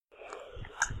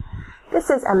This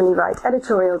is Emily Wright,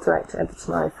 Editorial Director of the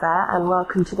Tomorrow Fair, and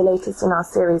welcome to the latest in our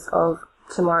series of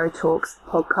Tomorrow Talks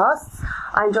podcasts.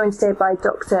 I'm joined today by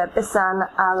Dr. Bisan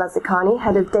Al-Laziqani,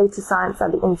 Head of Data Science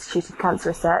at the Institute of Cancer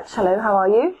Research. Hello, how are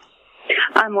you?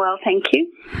 I'm well, thank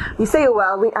you. You say you're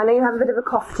well. I know you have a bit of a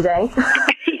cough today.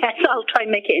 Yes, I'll try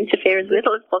and make it interfere as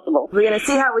little as possible. We're going to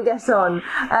see how we get on.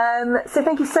 So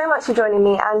thank you so much for joining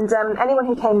me, and anyone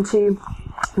who came to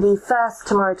the first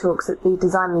Tomorrow Talks at the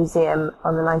Design Museum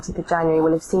on the 19th of January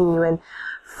will have seen you in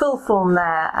full form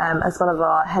there as one of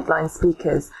our headline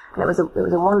speakers, and it was a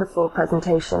wonderful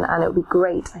presentation, and it would be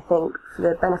great, I think, for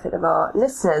the benefit of our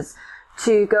listeners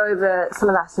to go over some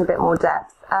of that in a bit more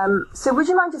depth. So would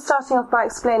you mind just starting off by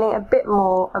explaining a bit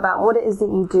more about what it is that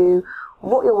you do,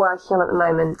 what you're working on at the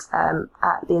moment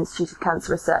at the Institute of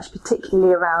Cancer Research,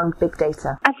 particularly around big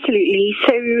data? Absolutely.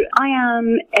 So I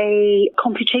am a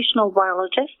computational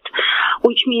biologist,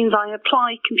 which means I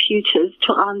apply computers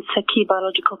to answer key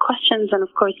biological questions, and of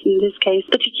course in this case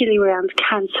particularly around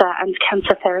cancer and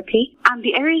cancer therapy. And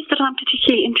the areas that I'm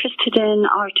particularly interested in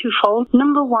are twofold.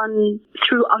 Number one,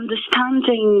 through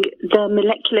understanding the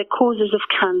molecular causes of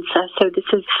cancer, so this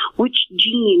is which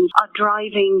genes are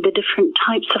driving the different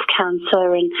types of cancer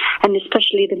and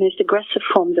especially the most aggressive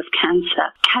forms of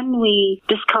cancer. Can we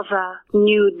discover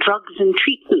new drugs and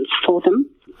treatments for them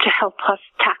to help us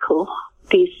tackle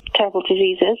these terrible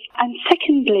diseases? And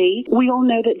secondly, we all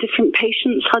know that different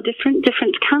patients are different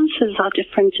cancers are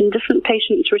different, and different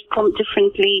patients respond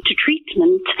differently to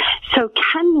treatment. So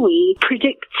can we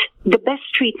predict the best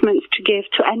treatments to give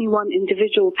to any one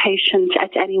individual patient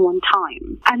at any one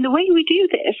time? And the way we do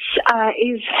this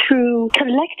is through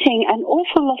collecting an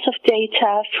awful lot of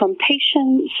data from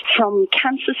patients, from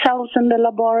cancer cells in the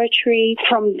laboratory,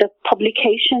 from the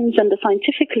publications and the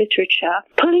scientific literature,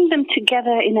 pulling them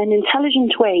together in an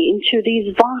intelligent way into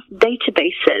these vast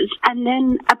databases, and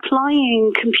then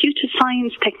applying computer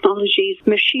science technologies,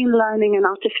 machine learning and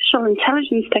artificial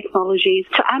intelligence technologies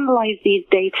to analyze these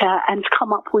data and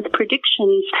come up with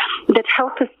predictions that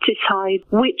help us decide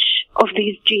which of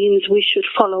these genes we should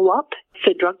follow up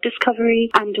for drug discovery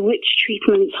and which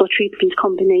treatments or treatment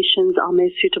combinations are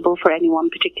most suitable for any one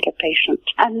particular patient.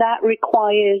 And that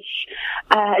requires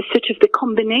sort of the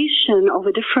combination of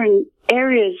the different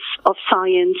areas of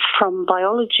science, from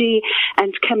biology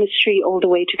and chemistry all the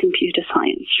way to computer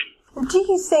science. Do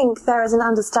you think there is an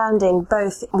understanding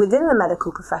both within the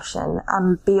medical profession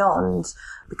and beyond,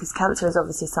 because cancer is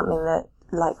obviously something that,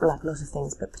 like a lot of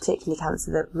things, but particularly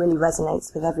cancer, that really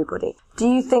resonates with everybody. Do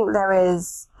you think there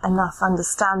is enough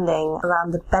understanding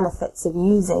around the benefits of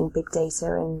using big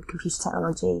data and computer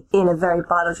technology in a very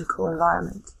biological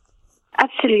environment?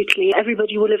 Absolutely.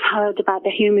 Everybody will have heard about the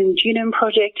Human Genome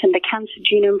Project and the Cancer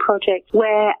Genome Project,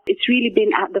 where it's really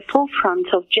been at the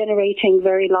forefront of generating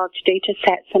very large data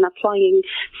sets and applying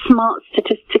smart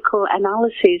statistical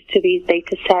analyses to these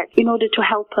data sets in order to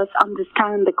help us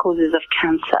understand the causes of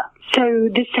cancer.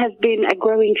 So this has been a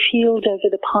growing field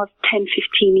over the past 10,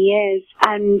 15 years,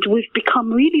 and we've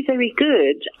become really very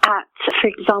good at, for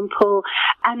example,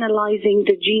 analyzing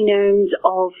the genomes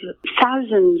of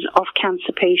thousands of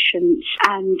cancer patients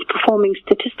and performing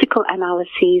statistical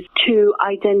analyses to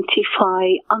identify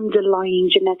underlying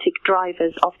genetic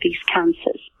drivers of these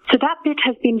cancers. So that bit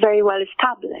has been very well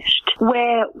established.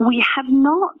 Where we have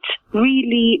not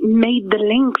really made the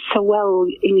link so well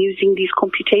in using these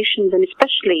computations, and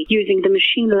especially using the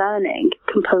machine learning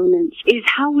components, is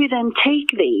how we then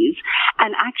take these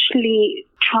and actually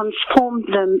transform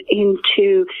them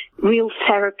into real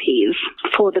therapies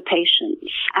for the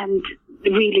patients and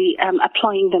really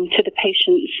applying them to the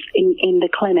patients in the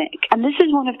clinic. And this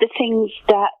is one of the things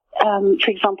that for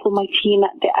example, my team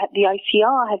at the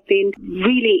ICR have been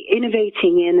really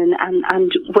innovating in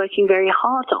and working very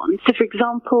hard on. So, for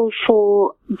example,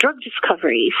 for drug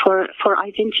discovery, for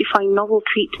identifying novel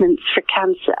treatments for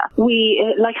cancer, we,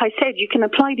 like I said, you can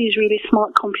apply these really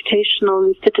smart computational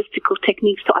and statistical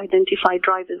techniques to identify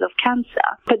drivers of cancer,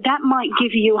 but that might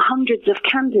give you hundreds of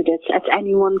candidates at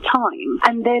any one time.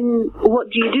 And then what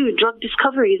do? Drug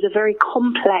discovery is a very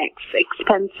complex,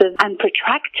 expensive, and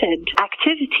protracted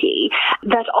activity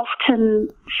that often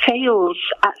fails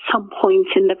at some point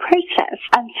in the process.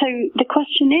 And so the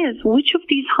question is, which of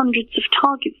these hundreds of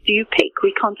targets do you pick?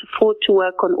 We can't afford to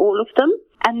work on all of them.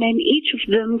 and then each of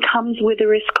them comes with a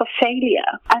risk of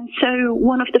failure. And so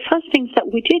one of the first things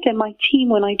that we did in my team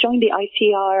when I joined the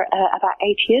ICR about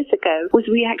 8 years ago was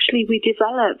we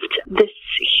developed this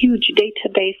huge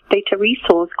data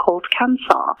resource called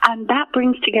CANSAR, and that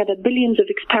brings together billions of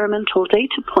experimental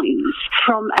data points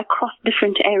from across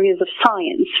different areas of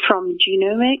science, from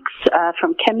genomics,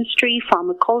 from chemistry,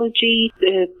 pharmacology,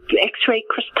 X-ray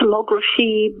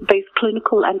crystallography, both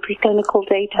clinical and preclinical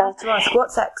data. I have to ask,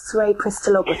 what's X-ray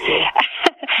crystallography?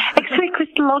 X-ray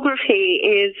crystallography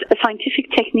is a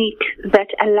scientific technique that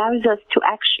allows us to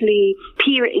actually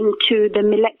peer into the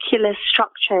molecular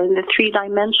structure, in the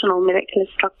three-dimensional molecular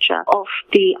structure of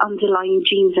the underlying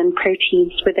genes and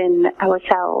proteins within our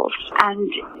cells.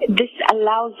 And this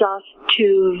allows us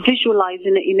to visualize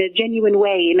in a genuine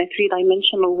way, in a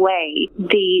three-dimensional way,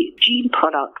 the gene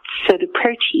products, so the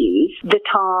proteins that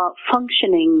are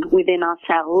functioning within our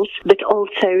cells, but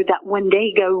also that when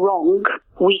they go wrong,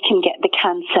 we can get the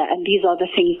cancer, and these are the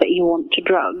things that you want to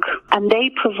drug. And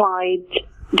they provide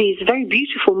these very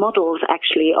beautiful models,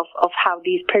 actually, of how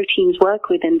these proteins work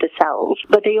within the cells,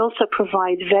 but they also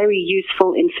provide very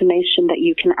useful information that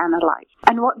you can analyze.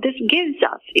 And what this gives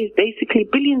us is basically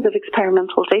billions of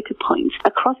experimental data points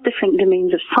across different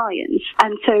domains of science.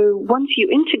 And so once you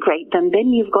integrate them,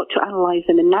 then you've got to analyze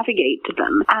them and navigate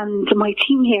them. And my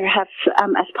team here have,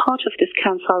 as part of this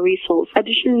CANSAR resource,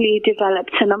 additionally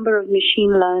developed a number of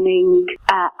machine learning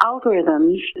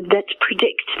algorithms that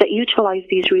utilize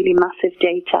these really massive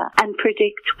data and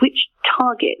predict which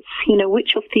targets,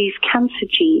 which of these cancer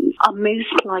genes are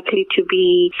most likely to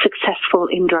be successful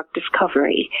in drug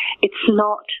discovery. It's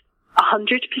not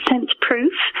 100%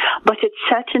 proof, but it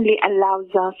certainly allows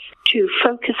us to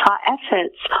focus our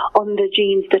efforts on the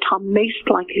genes that are most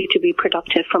likely to be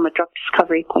productive from a drug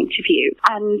discovery point of view.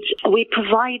 And we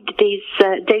provide these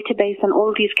database and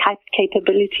all these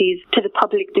capabilities to the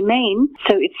public domain,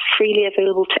 so it's freely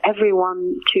available to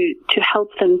everyone to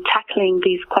help them tackling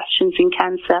these questions in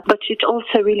cancer. But it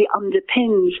also really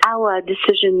underpins our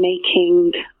decision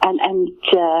making and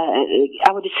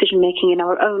our decision making in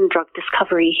our own drug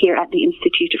discovery here at the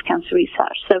Institute of Cancer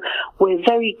Research. So we're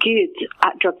very good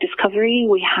at drug discovery.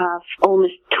 We have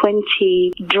almost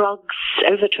 20 drugs,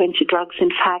 over 20 drugs, in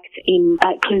fact, in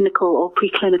clinical or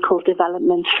preclinical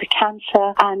development for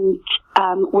cancer, and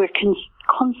we're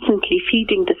constantly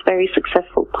feeding this very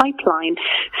successful pipeline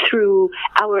through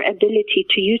our ability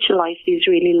to utilize these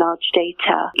really large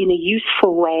data in a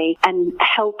useful way and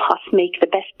help us make the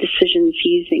best decisions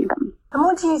using them. And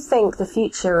what do you think the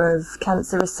future of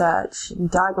cancer research,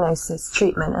 diagnosis,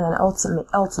 treatment, and then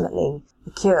ultimately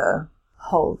the cure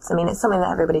holds? I mean, it's something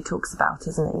that everybody talks about,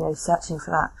 isn't it? Searching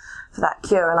for that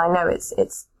cure. And I know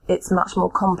it's much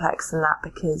more complex than that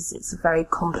because it's a very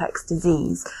complex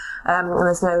disease, and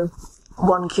there's no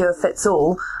one cure fits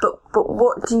all. But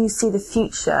what do you see the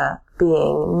future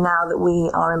being now that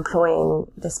we are employing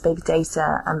this big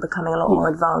data and becoming a lot more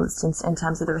advanced in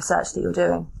terms of the research that you're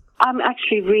doing? I'm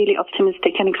actually really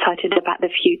optimistic and excited about the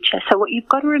future. So what you've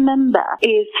got to remember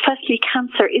is, firstly,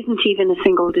 cancer isn't even a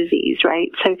single disease,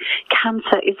 right? So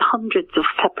cancer is hundreds of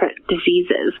separate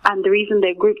diseases. And the reason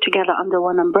they're grouped together under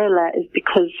one umbrella is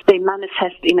because they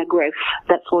manifest in a growth.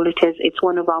 That's all it is. It's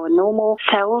one of our normal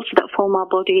cells that form our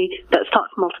body that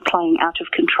starts multiplying out of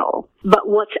control. But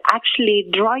what's actually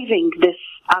driving this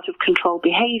out of control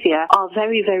behavior are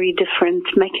very, very different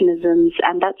mechanisms,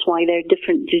 and that's why they're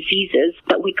different diseases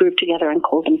that we group together and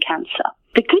call them cancer.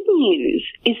 The good news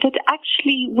is that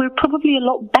actually we're probably a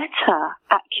lot better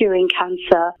at curing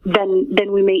cancer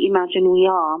than we may imagine we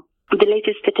are. The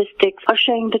latest statistics are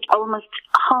showing that almost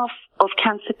half of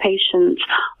cancer patients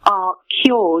are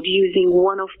cured using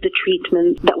one of the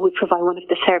treatments that we provide, one of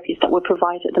the therapies that we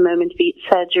provide at the moment, be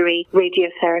it surgery,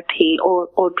 radiotherapy,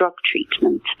 or drug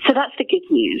treatment. So that's the good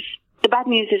news. The bad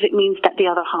news is it means that the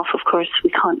other half, of course,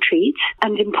 we can't treat.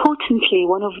 And importantly,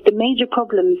 one of the major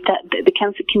problems that the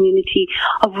cancer community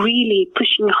are really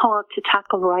pushing hard to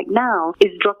tackle right now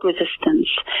is drug resistance.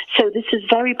 So this is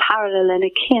very parallel and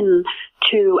akin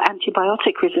to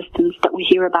antibiotic resistance that we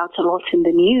hear about a lot in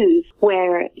the news,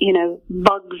 where,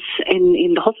 bugs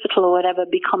in the hospital or whatever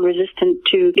become resistant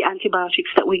to the antibiotics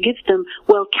that we give them.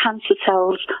 Well, cancer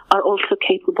cells are also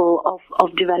capable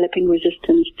of developing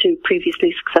resistance to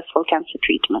previously successful cancer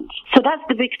treatments. So that's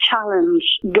the big challenge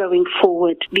going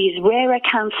forward. These rarer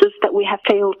cancers that we have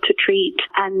failed to treat,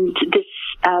 and this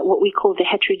what we call the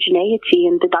heterogeneity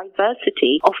and the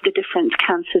diversity of the different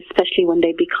cancers, especially when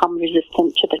they become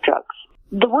resistant to the drugs.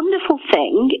 The wonderful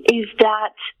thing is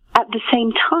that at the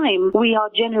same time, we are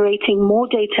generating more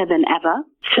data than ever.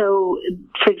 So,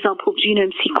 for example,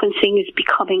 genome sequencing is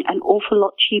becoming an awful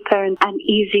lot cheaper and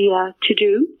easier to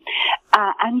do.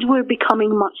 And we're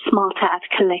becoming much smarter at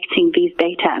collecting these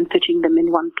data and putting them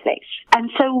in one place. And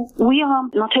so we are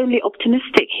not only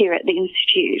optimistic here at the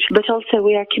Institute, but also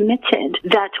we are committed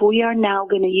that we are now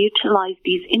going to utilize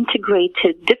these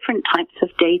integrated different types of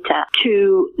data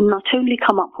to not only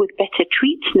come up with better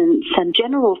treatments and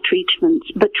general treatments,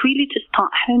 but really to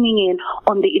start honing in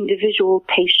on the individual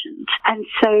patient. And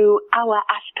so our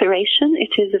aspiration,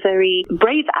 it is a very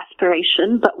brave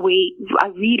aspiration, but I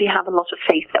really have a lot of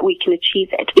faith that we can achieve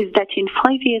it, is that in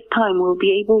 5 years' time we'll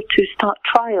be able to start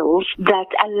trials that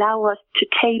allow us to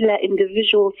tailor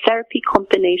individual therapy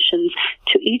combinations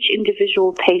to each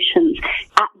individual patient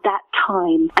at that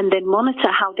time, and then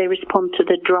monitor how they respond to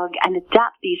the drug and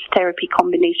adapt these therapy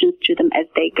combinations to them as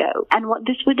they go. And what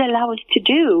this would allow us to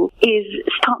do is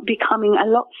start becoming a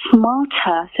lot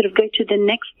smarter, sort of go to the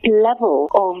next level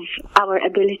of our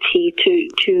ability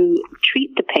to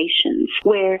treat the patients,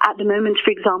 where at the moment,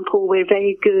 for example, we're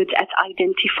very good at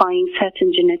identifying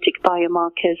certain genetic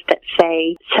biomarkers that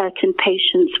say certain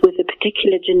patients with a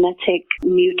particular genetic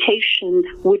mutation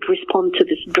would respond to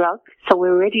this drug. So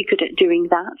we're already good at doing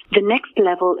that. The next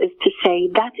level is to say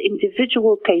that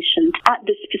individual patient at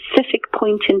the specific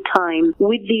point in time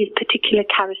with these particular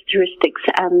characteristics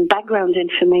and background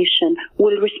information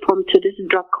will respond to this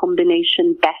drug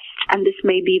combination best. And this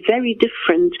may be very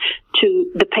different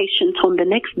to the patient on the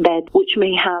next bed, which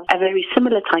may have a very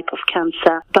similar type of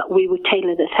cancer, but we would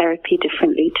tailor the therapy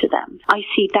differently to them. I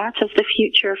see that as the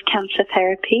future of cancer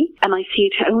therapy, and I see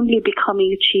it only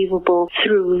becoming achievable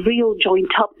through real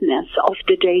joint-upness of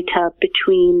the data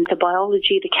between the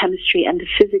biology, the chemistry, and the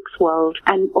physics world,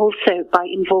 and also by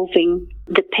involving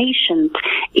the patient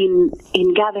in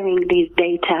gathering these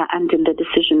data and in the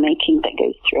decision making that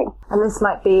goes through. And this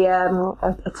might be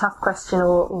a tough question,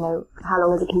 or how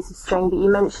long is a piece of string? But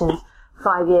you mentioned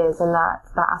 5 years and that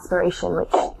aspiration,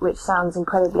 which sounds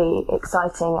incredibly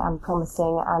exciting and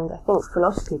promising, and I think for a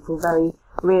lot of people very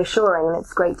reassuring. And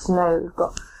it's great to know we've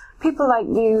got people like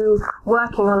you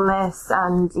working on this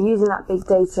and using that big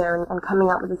data and coming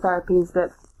up with the therapies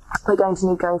that we're going to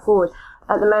need going forward.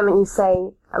 At the moment, you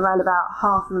say around about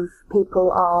half of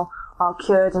people are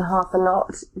cured and half are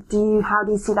not. How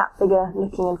do you see that figure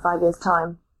looking in 5 years'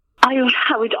 time?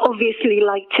 I would obviously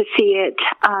like to see it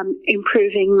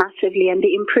improving massively, and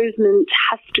the improvement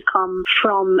has to come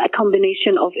from a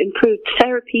combination of improved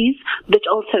therapies, but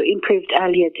also improved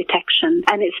earlier detection.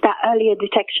 And it's that earlier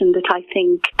detection that I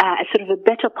think a sort of a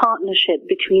better partnership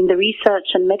between the research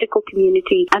and medical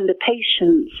community and the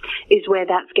patients is where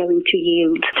that's going to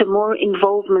yield. So more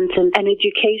involvement and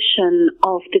education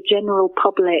of the general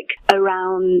public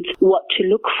around what to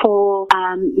look for,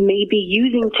 maybe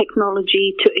using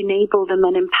technology to enable them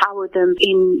and empower them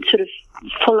in sort of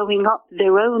following up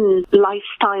their own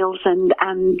lifestyles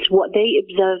and what they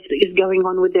observe is going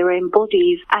on with their own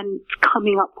bodies, and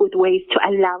coming up with ways to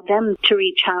allow them to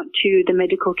reach out to the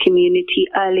medical community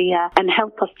earlier and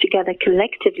help us together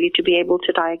collectively to be able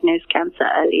to diagnose cancer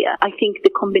earlier. I think the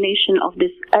combination of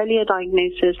this earlier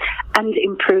diagnosis and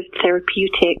improved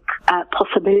therapeutic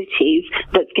possibilities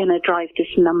that's going to drive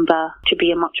this number to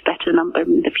be a much better number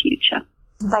in the future.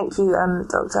 Thank you,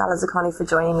 Dr. Ala Zaghani, for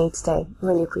joining me today.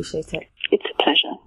 Really appreciate it.